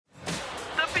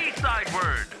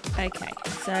Okay,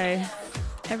 so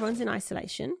everyone's in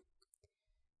isolation.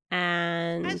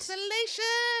 And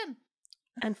isolation!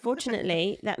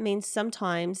 Unfortunately, that means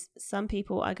sometimes some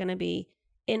people are going to be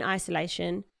in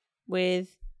isolation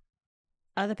with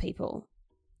other people.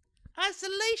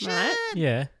 Isolation! Right?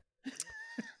 Yeah.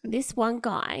 This one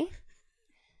guy,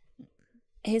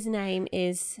 his name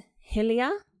is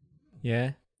Hillier.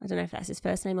 Yeah. I don't know if that's his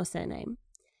first name or surname.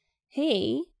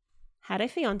 He had a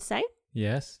fiance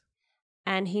Yes.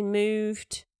 and he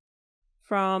moved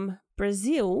from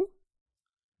Brazil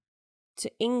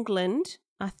to England,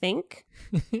 I think.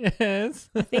 Yes.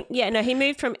 He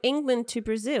moved from England to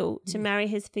Brazil to marry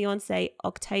his fiance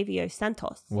Octavio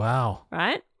Santos. Wow.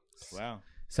 Right? Wow.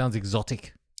 Sounds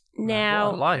exotic. Now,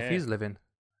 What a life Yeah. he's living.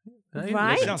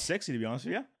 Right? It sounds sexy, to be honest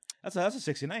with you. That's a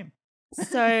sexy name.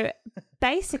 so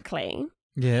basically,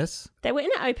 Yes. they were in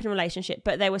an open relationship,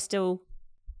 but they were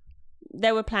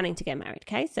planning to get married,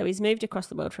 okay? So he's moved across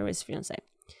the world for his fiance.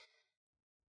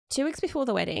 2 weeks before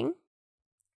the wedding,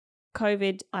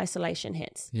 COVID isolation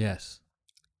hits. Yes.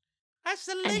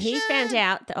 Isolation! And he found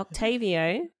out that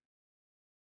Octavio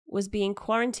was being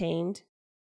quarantined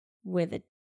with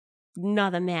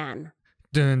another man.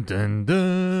 Dun dun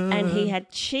dun. And he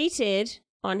had cheated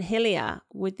on Hillier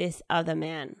with this other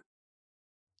man.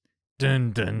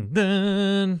 Dun dun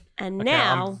dun. And Okay,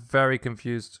 now, I'm very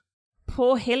confused.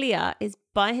 poor Hillier is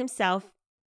by himself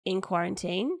in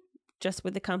quarantine, just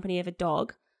with the company of a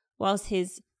dog, whilst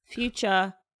his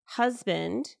future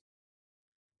husband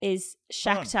is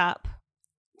shacked up.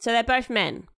 So they're both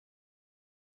men.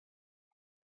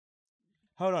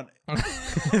 Hold on.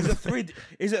 Is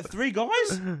it three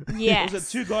guys? Yes. Or is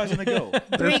it 2 guys and a girl?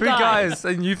 There's 3 guys,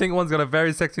 and you think one's got a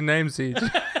very sexy name, Siege.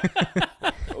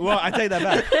 Well, I take that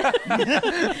back.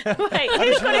 Wait,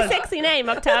 who's got a sexy name?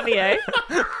 Octavio.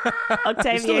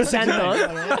 Octavio Santos.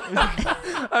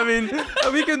 I mean,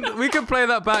 we can play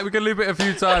that back. We can loop it a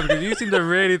few times because you seem to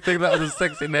really think that was a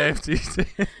sexy name, Siege.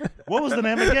 What was the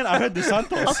name again? I heard the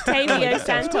Santos. Octavio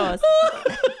Santos.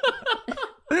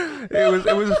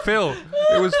 It was Phil.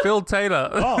 It was Phil Taylor.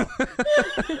 Oh.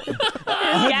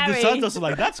 I heard Gary. the Santos. I'm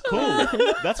like, that's cool.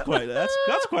 That's quite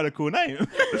a cool name.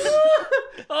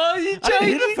 Oh, you I didn't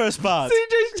hear the first part.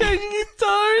 CJ's changing his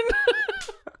tone.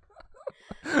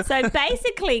 So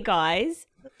basically, guys,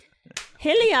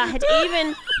 Hillier had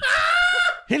even...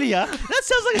 Hillier? That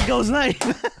sounds like a girl's name.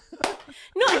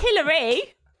 Not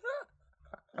Hillary.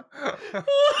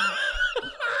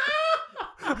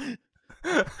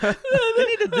 They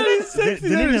need to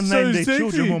name their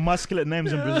children more masculine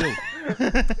names in Brazil.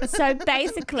 So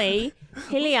basically,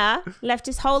 Hillier left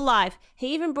his whole life.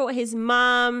 He even brought his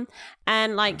mum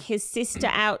and like his sister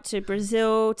out to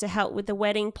Brazil to help with the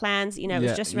wedding plans. You know, it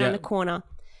was just around the corner.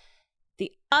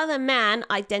 The other man,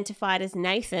 identified as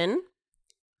Nathan,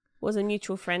 was a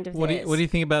mutual friend of theirs. What do you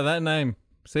think about that name,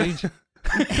 Siege?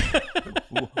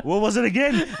 What was it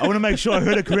again? I want to make sure I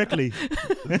heard it correctly.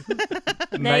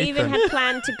 They even had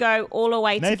planned to go all the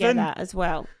way Nathan? together as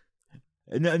well.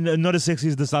 Not as sexy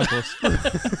as the Santos.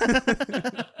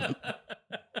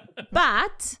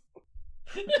 But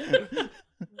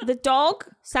the dog,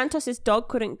 Santos's dog,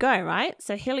 couldn't go, right?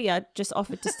 So Hillier just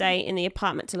offered to stay in the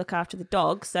apartment to look after the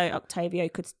dog so Octavio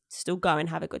could still go and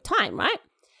have a good time, right?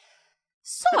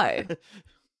 So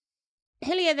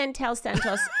Hillier then tells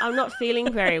Santos, I'm not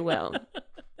feeling very well.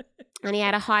 And he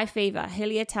had a high fever.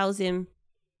 Hillier tells him,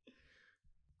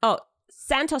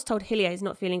 Santos told Hillier he's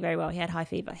not feeling very well. He had high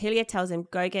fever. Hillier tells him,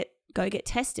 go get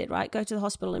tested, right? Go to the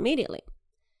hospital immediately.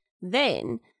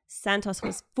 Then Santos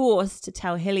was forced to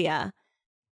tell Hillier,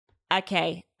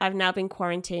 okay, I've now been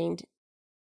quarantined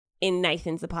in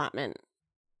Nathan's apartment,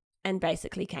 and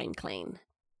basically came clean.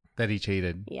 That he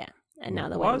cheated. Yeah. And now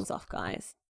the What? wedding's off,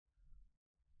 guys.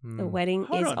 The wedding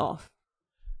Hold is on. off.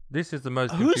 This is the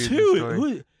most Who's confusing story.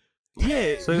 who?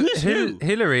 Yeah, So who's who?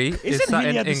 Hillary Is is it sat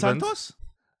Hillier in de England. Santos?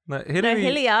 No, No, Hillary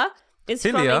Hillier is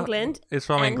from Hillier England. is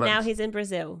from and England. now he's in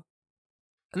Brazil.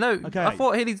 No, Okay. I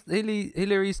thought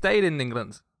Hillary stayed in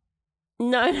England.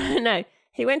 No.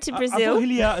 He went to I Brazil.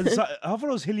 thought it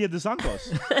was Hillier de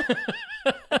Santos.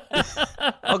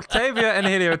 Octavia and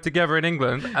Hilly are together in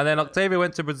England, and then Octavia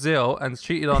went to Brazil and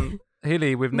cheated on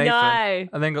Hilly with Nathan, No.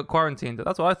 and then got quarantined.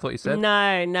 That's what I thought you said.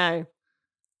 No.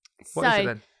 What is it So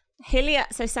then? Hillier,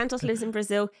 so Santos lives in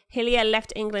Brazil. Hillier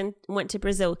left England, went to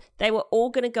Brazil. They were all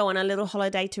going to go on a little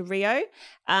holiday to Rio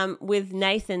with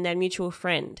Nathan, their mutual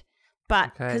friend.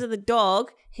 But Okay. because of the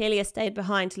dog, Hillier stayed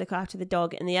behind to look after the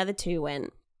dog, and the other two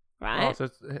went, right? Oh, so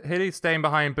Hilly's staying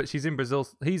behind, but she's in Brazil.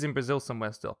 He's in Brazil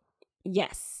somewhere still.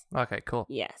 Yes. Okay, cool.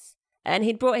 Yes. And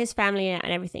he'd brought his family out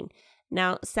and everything.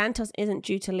 Now, Santos isn't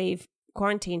due to leave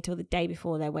quarantine till the day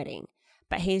before their wedding.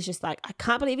 But he's just like, I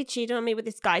can't believe he cheated on me with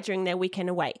this guy during their weekend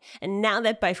away. And now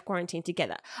they're both quarantined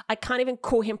together. I can't even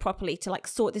call him properly to like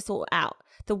sort this all out.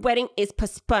 The wedding is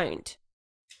postponed.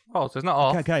 Oh, so it's not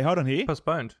off. Okay, hold on here.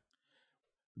 Postponed.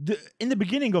 In the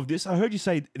beginning of this, I heard you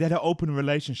say they had an open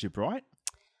relationship, right?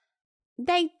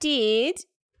 They did,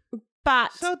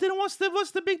 but So then what's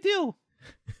the big deal?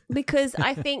 because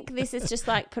I think this is just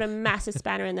like put a massive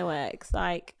spanner in the works,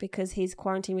 like because he's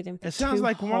quarantined with him for It sounds 2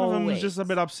 like one of whole them was just a weeks.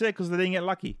 bit upset because they didn't get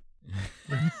lucky.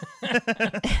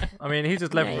 I mean, he's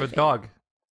just left with Maybe. a dog.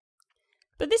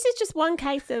 But this is just one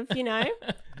case of, you know,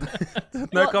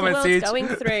 No what comment, the Siege. world's going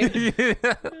through.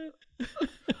 Yeah.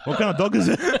 What kind of dog is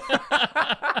it?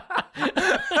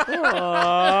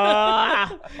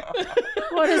 Oh.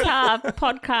 What does our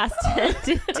podcast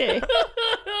do?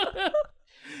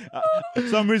 For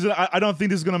some reason, I don't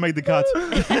think this is going to make the cut.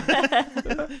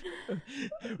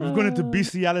 We've gone into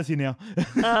bestiality now.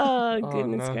 Oh,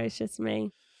 goodness no. gracious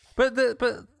me. But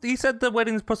he said the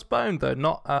wedding's postponed though,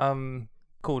 not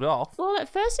called off. Well, at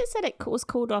first it said it was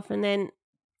called off and then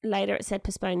later it said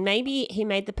postponed. Maybe he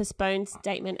made the postponed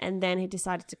statement and then he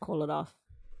decided to call it off.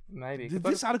 Maybe.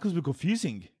 This article's been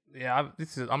confusing. Yeah,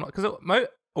 I'm not because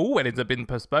all weddings have been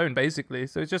postponed basically,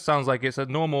 so it just sounds like it's a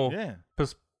normal Yeah.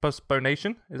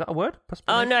 postponation. Is that a word? Oh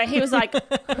Postponation? no, he was like,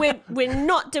 we're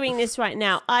not doing this right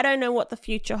now. I don't know what the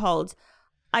future holds.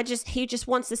 He just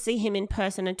wants to see him in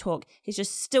person and talk. He's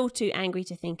just still too angry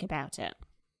to think about it.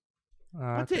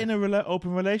 But they're in an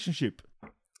open relationship.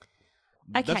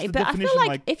 That's Okay, the but I feel definition,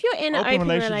 like if you're in an open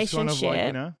relationship, kind of like,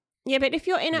 you know, yeah, but if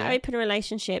you're in an Yeah. open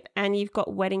relationship and you've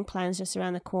got wedding plans just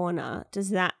around the corner, does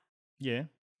the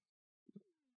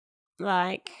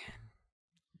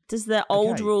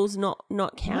old Okay. rules not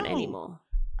count No. anymore?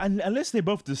 and unless they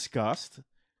both discussed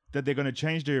that they're going to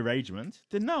change their arrangement,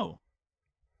 then no.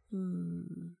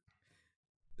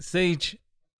 Siege,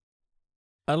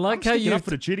 I like I'm how sticking you. up for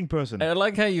the cheating person. I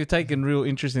like how you've taken real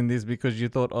interest in this because you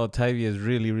thought Octavia is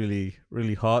really, really,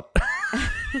 really hot.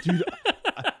 Dude,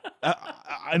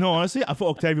 I know, honestly, I thought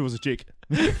Octavia was a chick.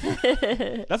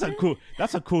 That's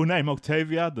a cool name,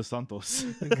 Octavia dos Santos.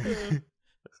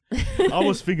 I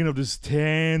was thinking of this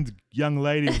tanned young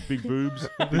lady with big boobs,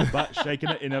 big butt shaking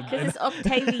it in a. Because it's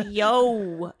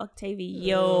Octavio.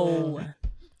 Octavio.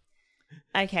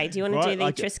 Okay, do you want to do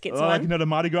the Triscuits like, one? you know, the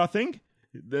Mardi Gras thing?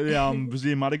 The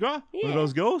Brazilian Mardi Gras? One Yeah. of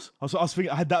those girls? I was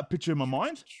thinking, I had that picture in my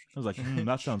mind. I was like,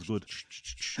 that sounds good.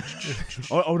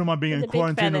 I wouldn't mind being With in the big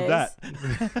quarantine with that.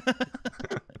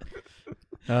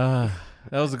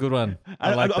 That was a good one.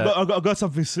 I like that. I got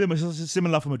something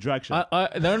similar from a drag show.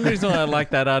 The only reason I like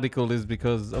that article is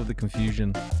because of the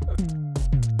confusion.